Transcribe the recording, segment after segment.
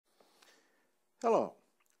Hello,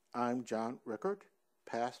 I'm John Rickert,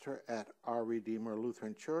 pastor at Our Redeemer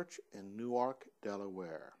Lutheran Church in Newark,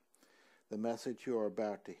 Delaware. The message you are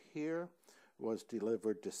about to hear was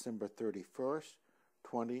delivered December 31st,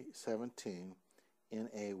 2017 in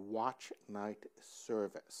a Watchnight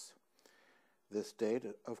service. This date,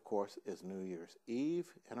 of course, is New Year's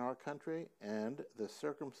Eve in our country and the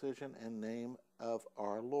circumcision and name of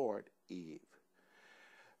our Lord Eve.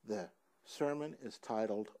 The sermon is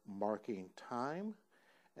titled Marking Time,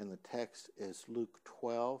 and the text is Luke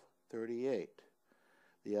 12:38.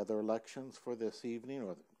 The other lections for this evening,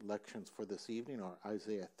 are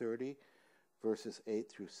Isaiah 30, verses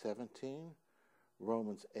 8 through 17,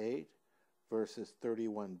 Romans 8, verses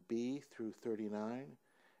 31b through 39,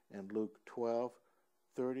 and Luke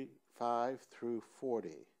 12:35 through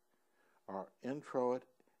 40. Our intro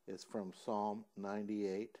is from Psalm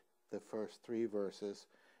 98, the first three verses,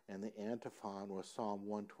 and the antiphon was Psalm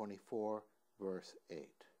 124, verse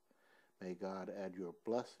 8. May God add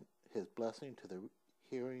his blessing to the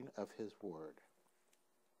hearing of his word.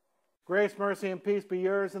 Grace, mercy, and peace be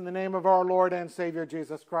yours in the name of our Lord and Savior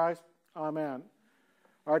Jesus Christ. Amen.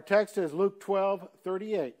 Our text is Luke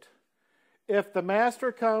 12:38. If the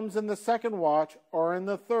master comes in the second watch or in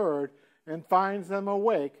the third and finds them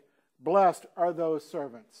awake, blessed are those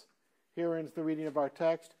servants. Here ends the reading of our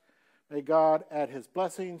text. May God add his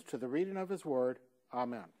blessings to the reading of his word.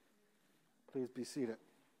 Amen. Please be seated.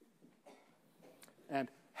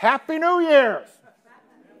 And Happy New Year's!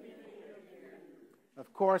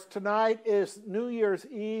 Of course, tonight is New Year's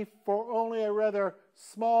Eve for only a rather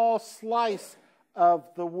small slice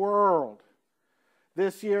of the world.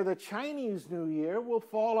 This year, the Chinese New Year will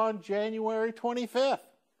fall on January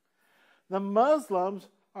 25th. The Muslims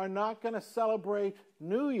are not going to celebrate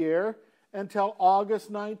New Year until August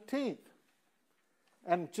 19th.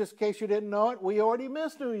 And just in case you didn't know it, we already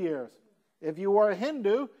missed New Year's, if you were a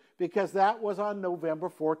Hindu, because that was on November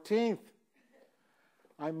 14th.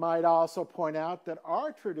 I might also point out that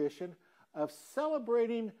our tradition of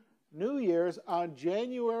celebrating New Year's on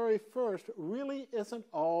January 1st really isn't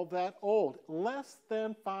all that old, less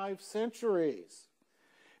than 5 centuries.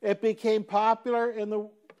 It became popular in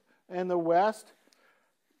the West,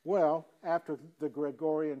 well, after the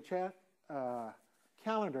Gregorian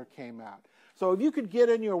calendar came out. So if you could get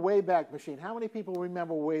in your Wayback Machine, how many people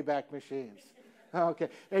remember Wayback Machines? Okay,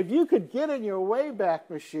 if you could get in your Wayback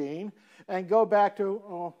Machine and go back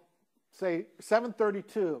to, say,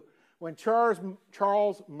 732, when Charles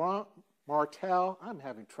Martel, I'm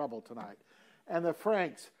having trouble tonight, and the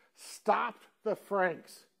Franks stopped the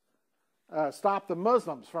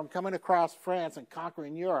Muslims from coming across France and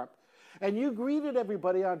conquering Europe, and you greeted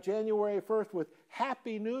everybody on January 1st with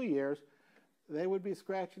Happy New Year's, they would be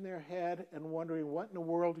scratching their head and wondering what in the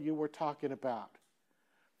world you were talking about.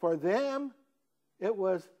 For them, it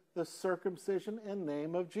was the circumcision and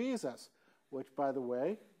name of Jesus, which, by the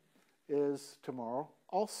way, is tomorrow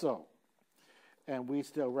also. And we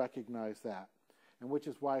still recognize that, and which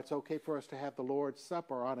is why it's okay for us to have the Lord's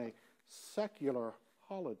Supper on a secular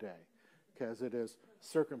holiday, because it is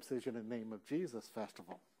circumcision and name of Jesus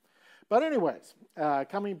festival. But anyways,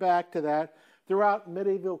 coming back to that, throughout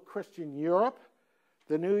medieval Christian Europe,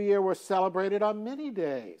 the New Year was celebrated on many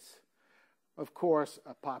days. Of course,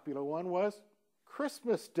 a popular one was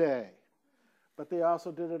Christmas Day, but they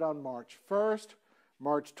also did it on March 1st,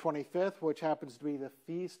 March 25th, which happens to be the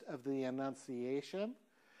Feast of the Annunciation,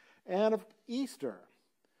 and of Easter.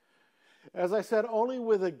 As I said, only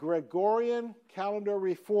with the Gregorian calendar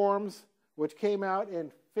reforms, which came out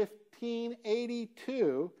in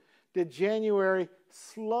 1582, did January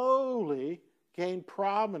slowly gain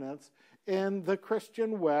prominence in the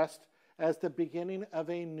Christian West as the beginning of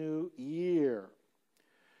a new year.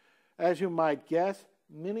 As you might guess,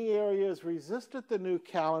 many areas resisted the new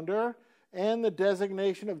calendar and the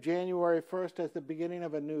designation of January 1st as the beginning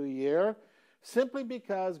of a new year, simply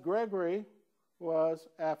because Gregory was,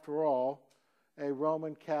 after all, a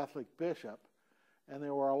Roman Catholic bishop, and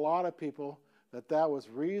there were a lot of people that was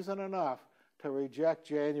reason enough to reject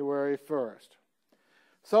January 1st.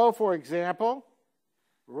 So, for example,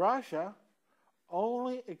 Russia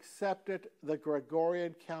only accepted the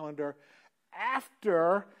Gregorian calendar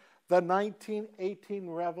after the 1918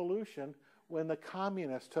 revolution, when the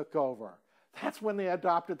communists took over. That's when they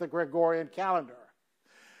adopted the Gregorian calendar.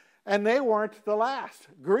 And they weren't the last.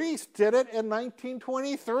 Greece did it in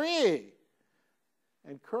 1923.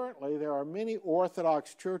 And currently, there are many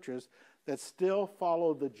Orthodox churches that still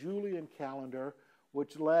follow the Julian calendar,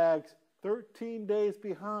 which lags 13 days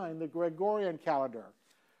behind the Gregorian calendar.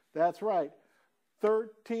 That's right.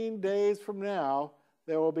 13 days from now,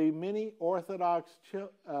 there will be many Orthodox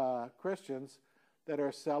Christians that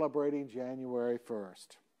are celebrating January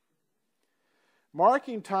 1st.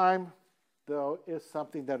 Marking time, though, is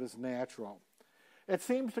something that is natural. It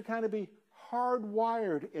seems to kind of be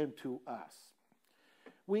hardwired into us.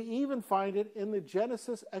 We even find it in the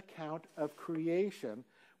Genesis account of creation,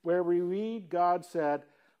 where we read God said,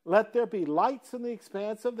 "Let there be lights in the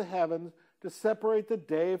expanse of the heavens to separate the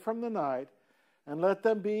day from the night, and let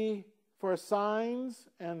them be for signs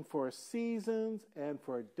and for seasons and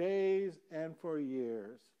for days and for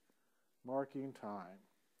years," marking time.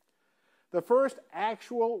 The first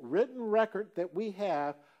actual written record that we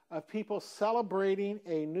have of people celebrating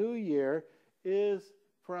a new year is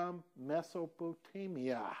from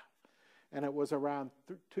Mesopotamia, and it was around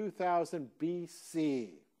 2000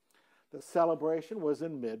 BC. The celebration was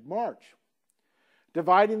in mid-March.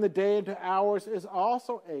 Dividing the day into hours is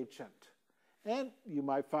also ancient, and you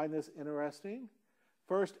might find this interesting.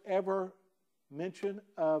 First ever mention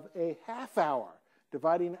of a half hour,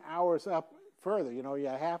 dividing hours up further. You know,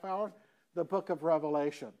 a half hour? The book of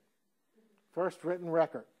Revelation. First written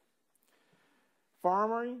record.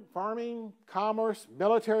 Farming, commerce,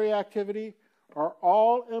 military activity are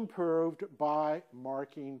all improved by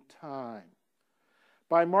marking time.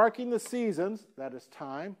 By marking the seasons, that is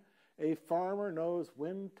time, a farmer knows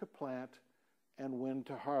when to plant and when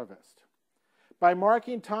to harvest. By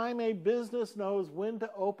marking time, a business knows when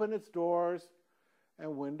to open its doors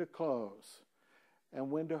and when to close,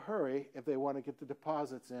 and when to hurry if they want to get the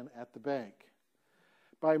deposits in at the bank.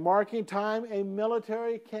 By marking time, a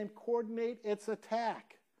military can coordinate its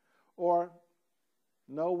attack or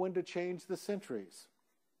know when to change the sentries.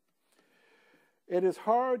 It is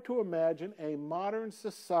hard to imagine a modern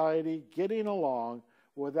society getting along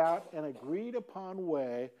without an agreed-upon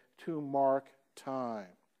way to mark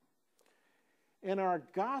time. In our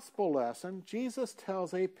gospel lesson, Jesus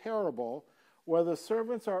tells a parable where the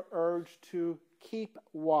servants are urged to keep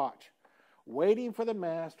watch, waiting for the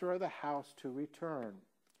master of the house to return.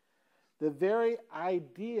 The very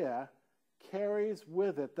idea carries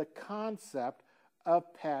with it the concept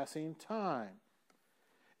of passing time.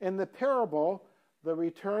 In the parable, the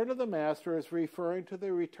return of the master is referring to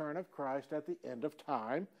the return of Christ at the end of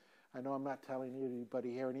time. I know I'm not telling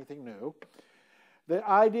anybody here anything new. The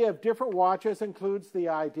idea of different watches includes the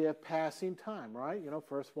idea of passing time, right? You know,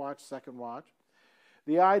 first watch, second watch.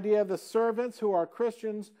 The idea of the servants who are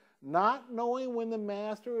Christians not knowing when the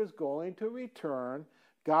master is going to return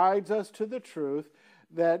guides us to the truth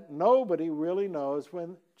that nobody really knows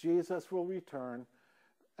when Jesus will return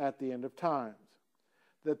at the end of times.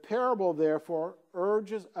 The parable, therefore,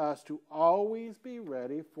 urges us to always be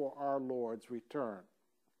ready for our Lord's return.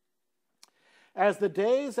 As the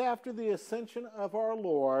days after the ascension of our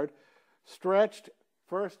Lord stretched,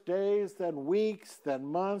 first days, then weeks, then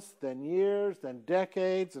months, then years, then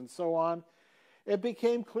decades, and so on, it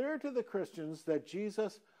became clear to the Christians that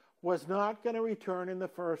Jesus was not going to return in the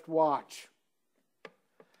first watch.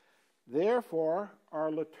 Therefore,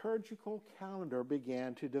 our liturgical calendar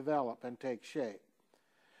began to develop and take shape.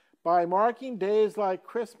 By marking days like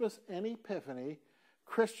Christmas and Epiphany,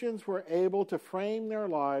 Christians were able to frame their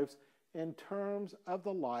lives in terms of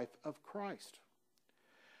the life of Christ.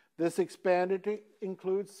 This expanded to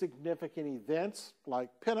include significant events like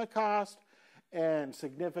Pentecost and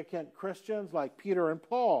significant Christians like Peter and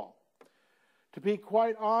Paul. To be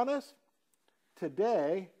quite honest,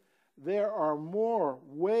 today there are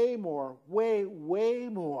way more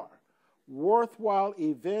worthwhile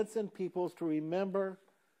events and peoples to remember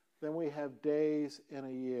than we have days in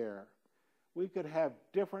a year. We could have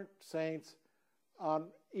different saints on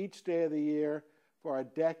each day of the year for a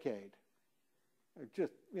decade.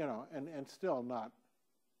 Just, you know, and still not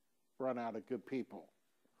run out of good people.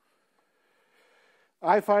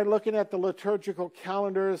 I find looking at the liturgical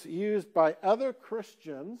calendars used by other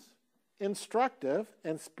Christians instructive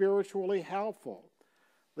and spiritually helpful.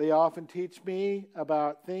 They often teach me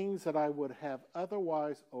about things that I would have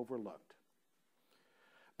otherwise overlooked.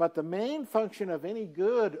 But the main function of any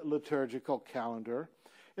good liturgical calendar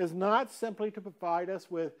is not simply to provide us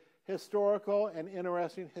with historical and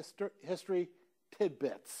interesting history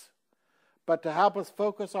tidbits, but to help us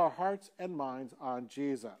focus our hearts and minds on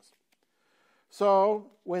Jesus.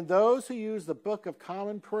 So, when those who use the Book of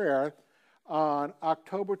Common Prayer on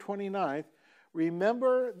October 29th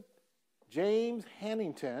remember James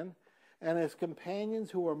Hannington and his companions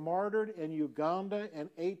who were martyred in Uganda in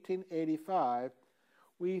 1885,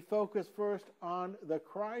 we focus first on the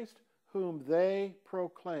Christ whom they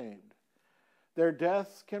proclaimed. Their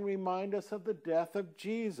deaths can remind us of the death of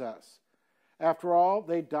Jesus. After all,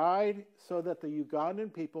 they died so that the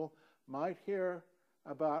Ugandan people might hear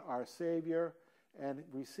about our Savior and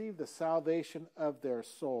receive the salvation of their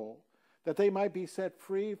soul, that they might be set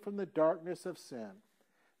free from the darkness of sin.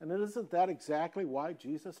 And isn't that exactly why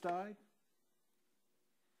Jesus died?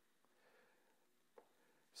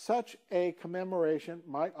 Such a commemoration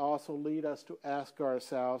might also lead us to ask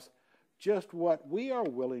ourselves just what we are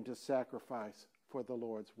willing to sacrifice for the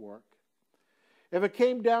Lord's work. If it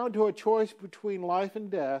came down to a choice between life and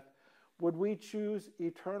death, would we choose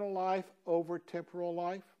eternal life over temporal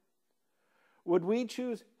life? Would we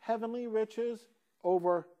choose heavenly riches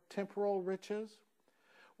over temporal riches?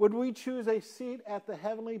 Would we choose a seat at the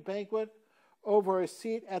heavenly banquet over a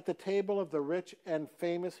seat at the table of the rich and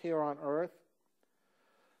famous here on earth?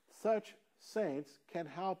 Such saints can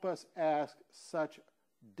help us ask such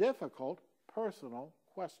difficult personal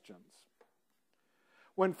questions.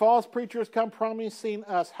 When false preachers come promising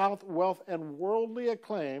us health, wealth, and worldly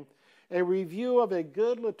acclaim, a review of a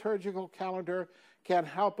good liturgical calendar can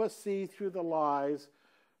help us see through the lies,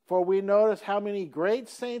 for we notice how many great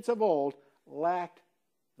saints of old lacked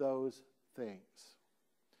those things.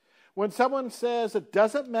 When someone says it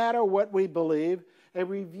doesn't matter what we believe, a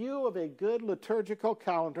review of a good liturgical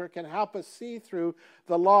calendar can help us see through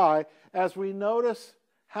the lie as we notice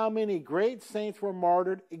how many great saints were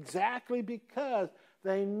martyred exactly because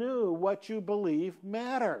they knew what you believe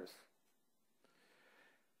matters.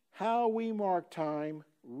 How we mark time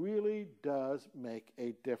really does make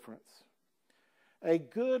a difference. A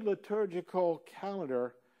good liturgical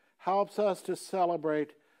calendar helps us to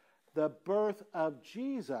celebrate the birth of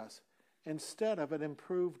Jesus instead of an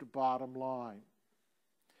improved bottom line.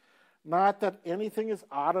 Not that anything is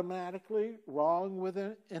automatically wrong with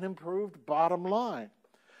an improved bottom line.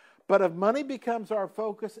 But if money becomes our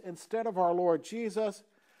focus instead of our Lord Jesus,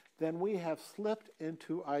 then we have slipped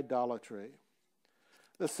into idolatry.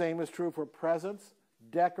 The same is true for presents,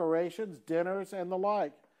 decorations, dinners, and the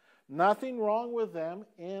like. Nothing wrong with them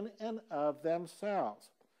in and of themselves.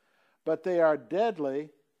 But they are deadly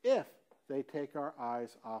if they take our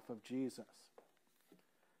eyes off of Jesus.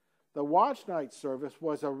 The Watchnight service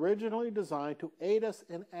was originally designed to aid us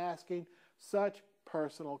in asking such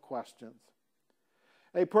personal questions.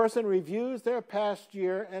 A person reviews their past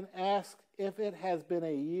year and asks if it has been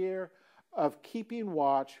a year of keeping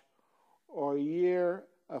watch or a year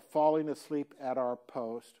of falling asleep at our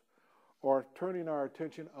post or turning our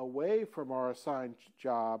attention away from our assigned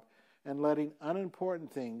job and letting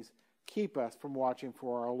unimportant things keep us from watching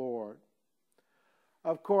for our Lord.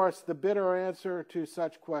 Of course, the bitter answer to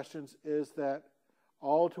such questions is that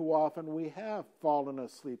all too often we have fallen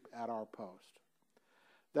asleep at our post.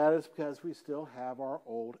 That is because we still have our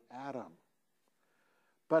old Adam.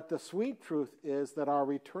 But the sweet truth is that our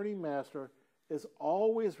returning master is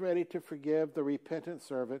always ready to forgive the repentant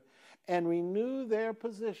servant and renew their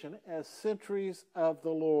position as sentries of the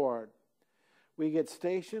Lord. We get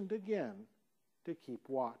stationed again to keep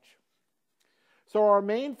watch. So our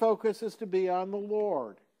main focus is to be on the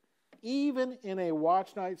Lord, even in a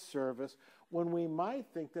watch night service when we might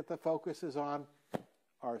think that the focus is on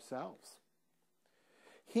ourselves.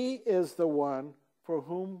 He is the one for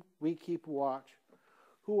whom we keep watch,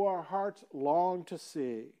 who our hearts long to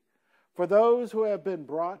see. For those who have been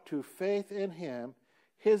brought to faith in him,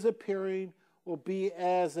 his appearing will be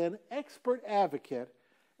as an expert advocate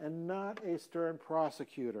and not a stern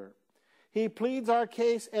prosecutor. He pleads our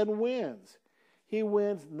case and wins. He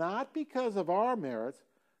wins not because of our merits,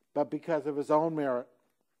 but because of his own merit.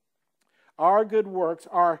 Our good works,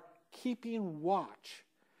 our keeping watch,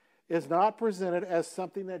 is not presented as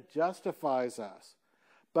something that justifies us,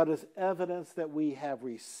 but as evidence that we have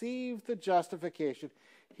received the justification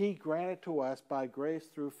he granted to us by grace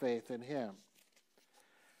through faith in him.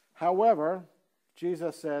 However,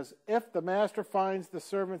 Jesus says, if the master finds the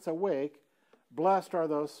servants awake, blessed are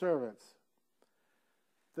those servants.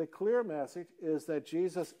 The clear message is that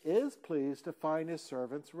Jesus is pleased to find his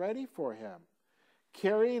servants ready for him,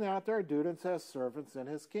 carrying out their duties as servants in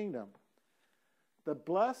his kingdom. The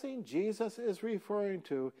blessing Jesus is referring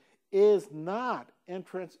to is not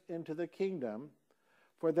entrance into the kingdom,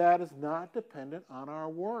 for that is not dependent on our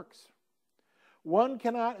works. One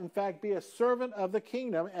cannot, in fact, be a servant of the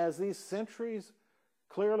kingdom, as these centuries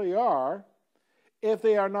clearly are, if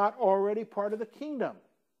they are not already part of the kingdom.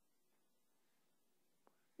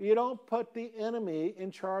 You don't put the enemy in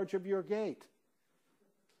charge of your gate.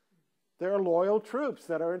 There are loyal troops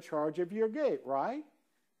that are in charge of your gate, right?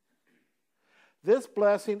 This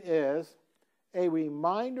blessing is a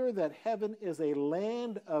reminder that heaven is a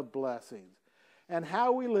land of blessings, and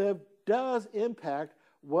how we live does impact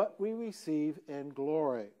what we receive in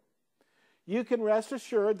glory. You can rest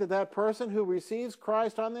assured that that person who receives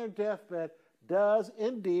Christ on their deathbed does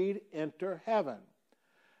indeed enter heaven,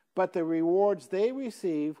 but the rewards they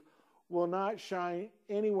receive will not shine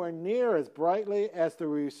anywhere near as brightly as the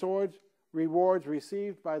rewards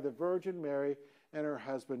received by the Virgin Mary and her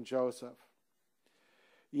husband Joseph.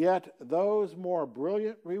 Yet those more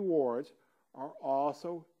brilliant rewards are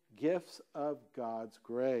also gifts of God's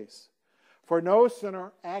grace. For no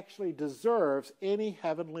sinner actually deserves any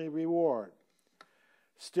heavenly reward.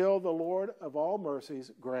 Still, the Lord of all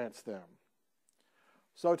mercies grants them.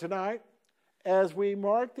 So tonight, as we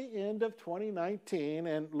mark the end of 2019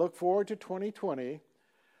 and look forward to 2020,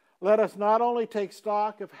 let us not only take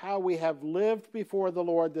stock of how we have lived before the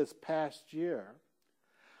Lord this past year,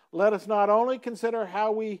 let us not only consider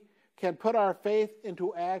how we can put our faith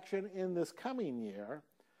into action in this coming year,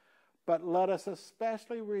 but let us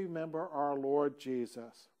especially remember our Lord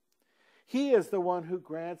Jesus. He is the one who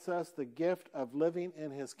grants us the gift of living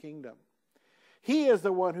in his kingdom. He is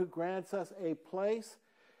the one who grants us a place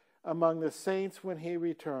among the saints when he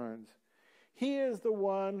returns. He is the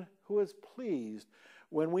one who is pleased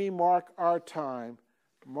when we mark our time,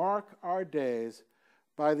 mark our days,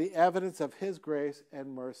 by the evidence of his grace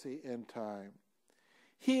and mercy in time.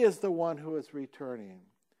 He is the one who is returning.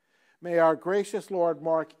 May our gracious Lord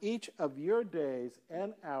mark each of your days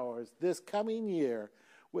and hours this coming year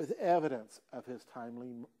with evidence of his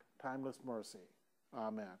timeless mercy.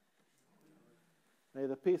 Amen. May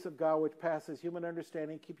the peace of God, which passes human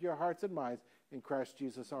understanding, keep your hearts and minds in Christ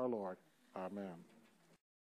Jesus our Lord. Amen.